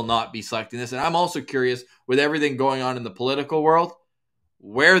 they will not be selecting this. And I'm also curious, with everything going on in the political world,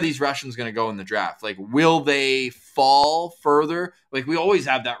 where are these Russians going to go in the draft? Like, will they fall further? Like, we always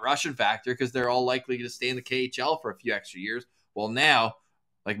have that Russian factor because they're all likely to stay in the KHL for a few extra years. Well, now,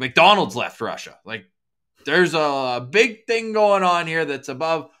 like, McDonald's left Russia. Like, there's a big thing going on here that's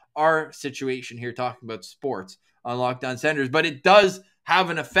above our situation here, talking about sports on Locked On Senators. But it does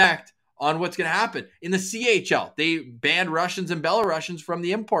have an effect on what's going to happen. In the CHL, they banned Russians and Belarusians from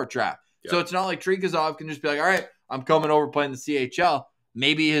the import draft. Yep. So it's not like Trikozov can just be like, all right, I'm coming over playing the CHL.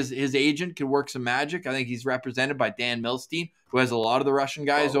 Maybe his agent can work some magic. I think he's represented by Dan Milstein, who has a lot of the Russian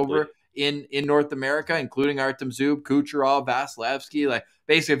guys over in North America, including Artem Zub, Kucherov, Vasilevsky. Like,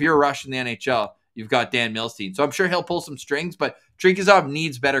 basically, if you're a Russian in the NHL, you've got Dan Milstein. So I'm sure he'll pull some strings, but Trikozov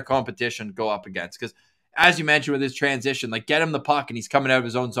needs better competition to go up against. Because as you mentioned with his transition, like, get him the puck and he's coming out of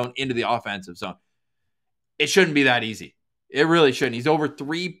his own zone into the offensive zone. It shouldn't be that easy. It really shouldn't. He's over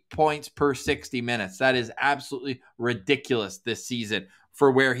 3 points per 60 minutes. That is absolutely ridiculous this season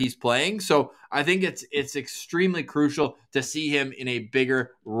for where he's playing. So I think it's extremely crucial to see him in a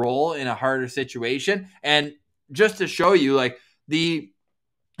bigger role in a harder situation. And just to show you, like,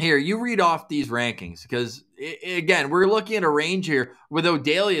 here, you read off these rankings, because, again, we're looking at a range here. With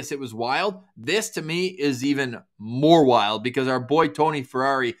Odelius, it was wild. This, to me, is even more wild, because our boy Tony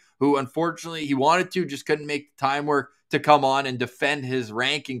Ferrari, who unfortunately he wanted to, just couldn't make the time work to come on and defend his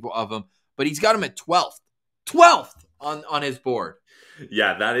ranking of him, but he's got him at 12th on his board.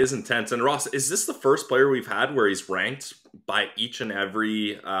 Yeah, that is intense. And Ross, is this the first player we've had where he's ranked by each and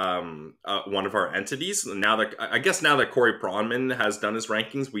every one of our entities? Now that Corey Pronman has done his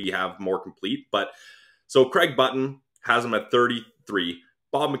rankings, we have more complete. But so Craig Button has him at 33,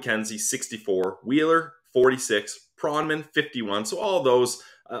 Bob McKenzie 64, Wheeler 46, Pronman 51. So all those,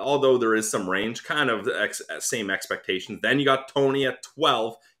 although there is some range, kind of same expectations. Then you got Tony at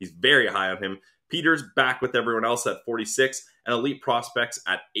 12. He's very high on him. Peters back with everyone else at 46, and Elite Prospects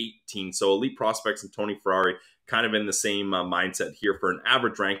at 18. So Elite Prospects and Tony Ferrari kind of in the same mindset here for an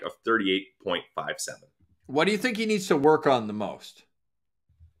average rank of 38.57. What do you think he needs to work on the most?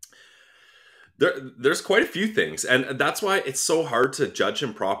 There's quite a few things, and that's why it's so hard to judge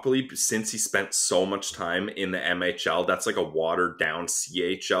him properly since he spent so much time in the MHL. That's like a watered down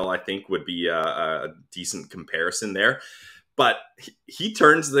CHL, I think, would be a decent comparison there. But he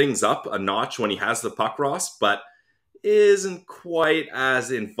turns things up a notch when he has the puck, Ross, but isn't quite as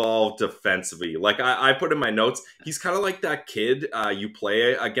involved defensively. Like I put in my notes, he's kind of like that kid you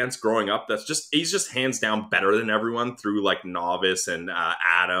play against growing up. He's just hands down better than everyone through like novice and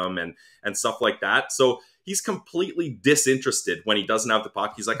Adam and stuff like that. So he's completely disinterested when he doesn't have the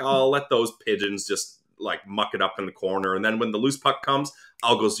puck. He's like, oh, I'll let those pigeons just like muck it up in the corner. And then when the loose puck comes,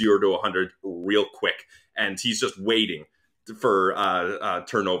 I'll go 0 to 100 real quick. And he's just waiting for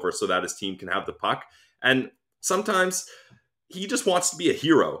turnover so that his team can have the puck. And sometimes he just wants to be a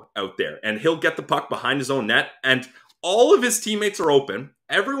hero out there, and he'll get the puck behind his own net, and all of his teammates are open.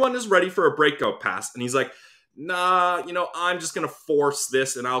 Everyone is ready for a breakout pass, and he's like, nah, I'm just going to force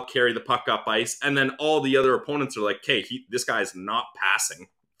this, and I'll carry the puck up ice. And then all the other opponents are like, okay, this guy's not passing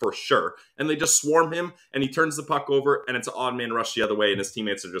for sure. And they just swarm him, and he turns the puck over, and it's an odd man rush the other way, and his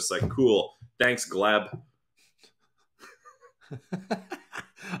teammates are just like, cool, thanks, Gleb.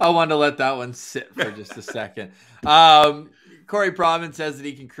 I wanted to let that one sit for just a second. Corey Pronman says that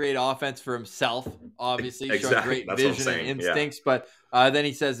he can create offense for himself, obviously, showing great vision and instincts. Yeah. But then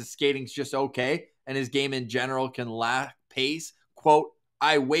he says his skating's just okay, and his game in general can lack pace. Quote,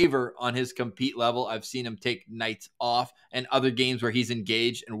 I waver on his compete level. I've seen him take nights off and other games where he's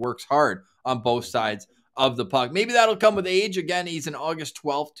engaged and works hard on both sides of the puck. Maybe that'll come with age. Again, he's an August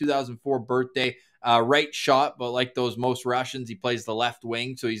 12th, 2004 birthday. Right shot, but like those most Russians, he plays the left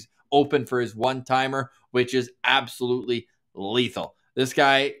wing, so he's open for his one-timer, which is absolutely lethal. This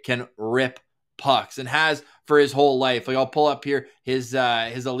guy can rip pucks and has for his whole life. Like I'll pull up here his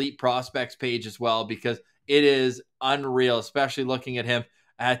Elite Prospects page as well, because it is unreal, especially looking at him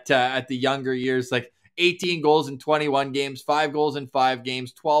at the younger years. Like 18 goals in 21 games, 5 goals in 5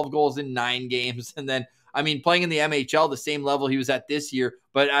 games, 12 goals in 9 games, and then playing in the MHL, the same level he was at this year,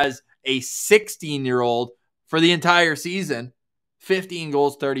 but as a 16-year-old for the entire season, 15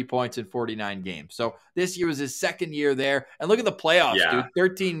 goals, 30 points in 49 games. So this year was his second year there. And look at the playoffs, dude.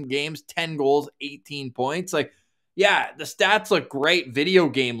 13 games, 10 goals, 18 points. Like, yeah, the stats look great, video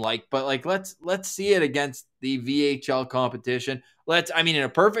game-like, but like let's see it against the VHL competition. In a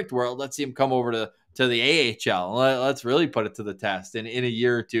perfect world, let's see him come over to the AHL. Let's really put it to the test in a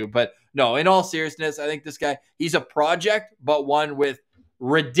year or two. But no, in all seriousness, I think this guy, he's a project, but one with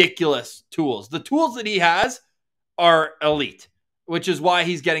ridiculous tools. The tools that he has are elite, which is why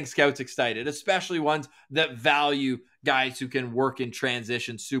he's getting scouts excited, especially ones that value guys who can work in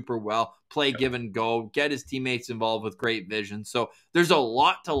transition super well, play give and go, get his teammates involved with great vision. So there's a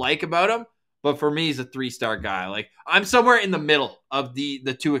lot to like about him, but for me, he's a 3-star guy. Like I'm somewhere in the middle of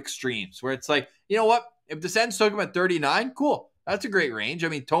the two extremes where it's like, you know what? If the Sens took him at 39, cool. That's a great range.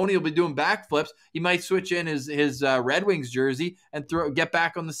 Tony will be doing backflips. He might switch in his Red Wings jersey and get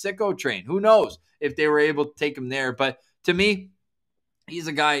back on the sicko train. Who knows if they were able to take him there. But to me, he's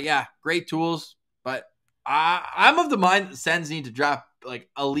a guy, yeah, great tools. But I'm of the mind that the Sens need to draft like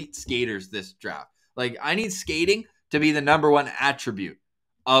elite skaters this draft. Like I need skating to be the number one attribute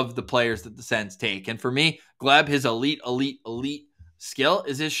of the players that the Sens take. And for me, Gleb, his elite skill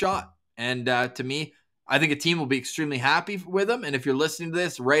is his shot. And to me, I think a team will be extremely happy with him. And if you're listening to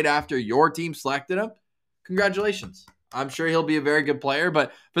this right after your team selected him, congratulations. I'm sure he'll be a very good player.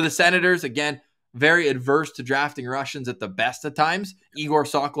 But for the Senators, again, very adverse to drafting Russians at the best of times. Igor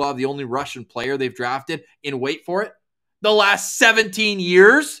Sokolov, the only Russian player they've drafted in, wait for it, the last 17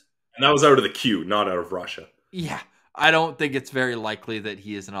 years. And that was out of the queue, not out of Russia. Yeah, I don't think it's very likely that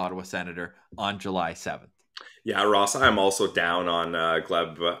he is an Ottawa Senator on July 7th. Yeah, Ross, I'm also down on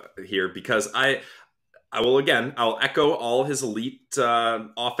Gleb here because I'll echo all his elite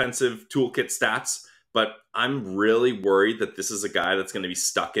offensive toolkit stats, but I'm really worried that this is a guy that's going to be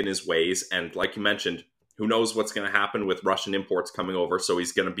stuck in his ways. And like you mentioned, Who knows what's going to happen with Russian imports coming over? So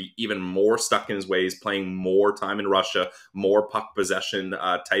he's going to be even more stuck in his ways, playing more time in Russia, more puck possession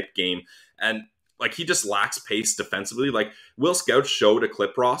type game. And like, he just lacks pace defensively. Like, Will Scout showed a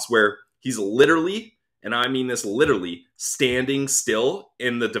clip, Ross, where he's literally, and I mean this literally, standing still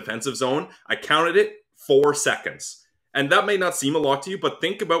in the defensive zone. I counted it 4 seconds. And that may not seem a lot to you, but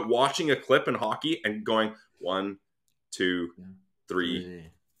think about watching a clip in hockey and going 1, 2,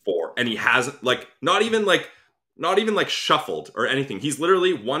 3, 4. And he hasn't, like, not even shuffled or anything. He's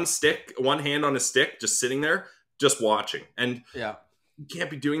literally one hand on his stick, just sitting there, just watching. And yeah, you can't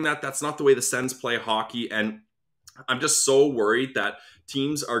be doing that. That's not the way the Sens play hockey. And I'm just so worried that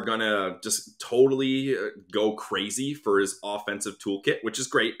teams are going to just totally go crazy for his offensive toolkit, which is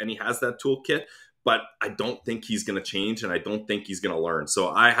great. And he has that toolkit, but I don't think he's going to change, and I don't think he's going to learn. So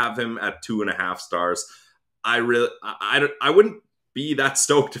I have him at 2.5 stars. I wouldn't be that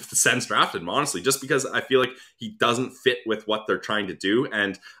stoked if the Sens drafted him, honestly, just because I feel like he doesn't fit with what they're trying to do.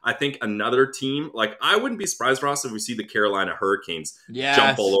 And I think another team, like, I wouldn't be surprised, Ross, if we see the Carolina Hurricanes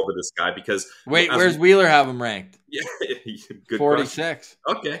jump all over this guy, because where's Wheeler have him ranked? Yeah, good 46.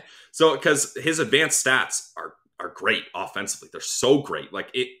 Question. Okay, so because his advanced stats are great offensively, they're so great, like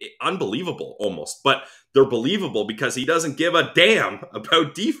it unbelievable almost, but they're believable because he doesn't give a damn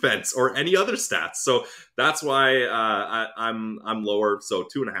about defense or any other stats. So that's why I'm lower. So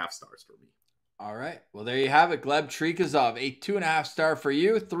 2.5 stars for me. All right. Well, there you have it. Gleb Trikozov, a 2.5 star for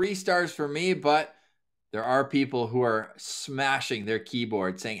you, 3 stars for me. But there are people who are smashing their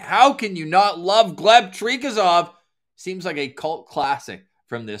keyboard saying, how can you not love Gleb Trikozov? Seems like a cult classic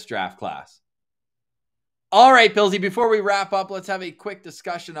from this draft class. All right, Pillsy, before we wrap up, let's have a quick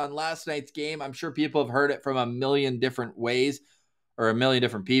discussion on last night's game. I'm sure people have heard it from a million different ways or a million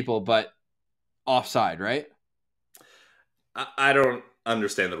different people, but offside, right? I don't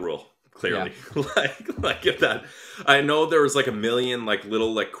understand the rule, clearly. Yeah. like if that, I know there was like a million like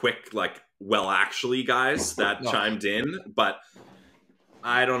little like quick like well actually guys that chimed in, but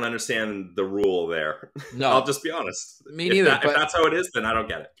I don't understand the rule there. No, I'll just be honest. Me neither. If that's how it is, then I don't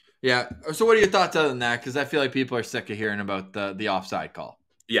get it. Yeah. So what are your thoughts other than that? Because I feel like people are sick of hearing about the offside call.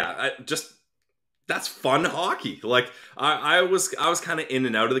 Yeah, that's fun hockey. Like I was kind of in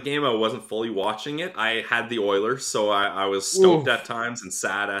and out of the game. I wasn't fully watching it. I had the Oilers, so I was stoked at times and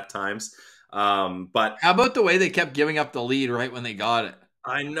sad at times. But how about the way they kept giving up the lead right when they got it?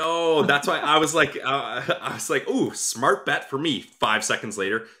 I know. That's why I was like, ooh, smart bet for me. 5 seconds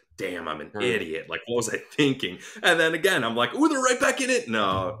later. Damn, I'm an idiot. Like, what was I thinking? And then again, I'm like, ooh, they're right back in it.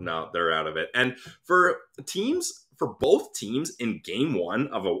 No, they're out of it. And for both teams in game 1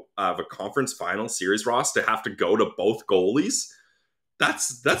 of a conference final series, Ross, to have to go to both goalies,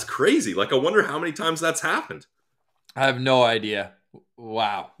 that's crazy. Like, I wonder how many times that's happened. I have no idea.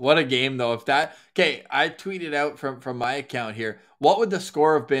 Wow. What a game, though. Okay, I tweeted out from my account here, what would the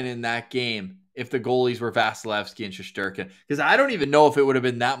score have been in that game if the goalies were Vasilevsky and Shesterkin? Because I don't even know if it would have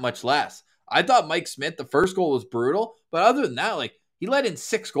been that much less. I thought Mike Smith, the first goal was brutal, but other than that, like, he let in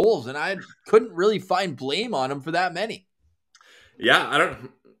 6 goals, and I couldn't really find blame on him for that many. Yeah, I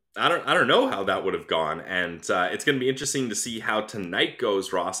don't know how that would have gone, and it's going to be interesting to see how tonight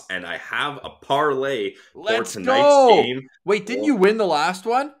goes, Ross. And I have a parlay for tonight's game. Wait, didn't you win the last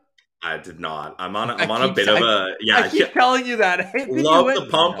one? I did not. I'm on a bit of a I keep telling you that. Love the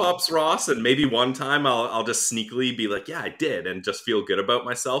pump ups, Ross, and maybe one time I'll just sneakily be like, yeah, I did, and just feel good about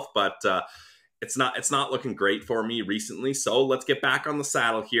myself. But it's not looking great for me recently. So let's get back on the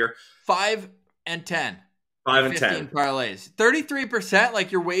saddle here. 5 and 10. 5 and 10 parlays. 33%.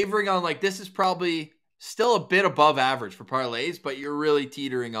 Like, you're wavering on, like, this is probably still a bit above average for parlays, but you're really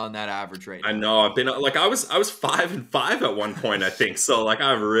teetering on that average right now. I know. I've been like, I was 5 and 5 at one point, I think. So like,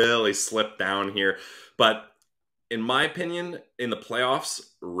 I've really slipped down here. But in my opinion, in the playoffs,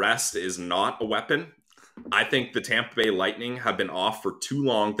 rest is not a weapon. I think the Tampa Bay Lightning have been off for too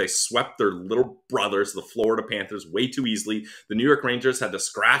long. They swept their little brothers, the Florida Panthers, way too easily. The New York Rangers had to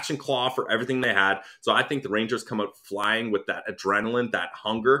scratch and claw for everything they had. So I think the Rangers come out flying with that adrenaline, that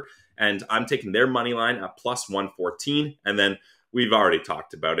hunger. And I'm taking their money line at plus 114. And then we've already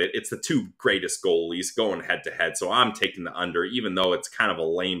talked about it. It's the 2 greatest goalies going head to head. So I'm taking the under, even though it's kind of a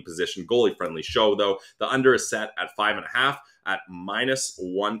lame position. Goalie friendly show, though. The under is set at 5.5 at minus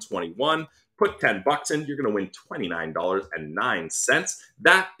 121. Put $10 in, you're going to win $29.09.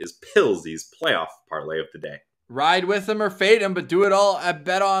 That is Pillsy's playoff parlay of the day. Ride with them or fade them, but do it all at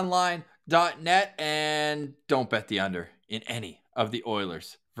betonline.net. And don't bet the under in any of the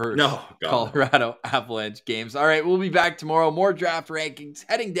Oilers versus Colorado Avalanche games. All right, we'll be back tomorrow. More draft rankings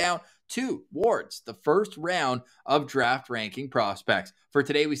heading down towards the first round of draft ranking prospects. For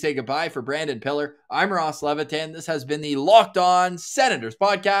today, we say goodbye. For Brandon Piller, I'm Ross Levitan. This has been the Locked On Senators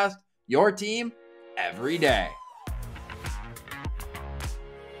podcast, your team every day.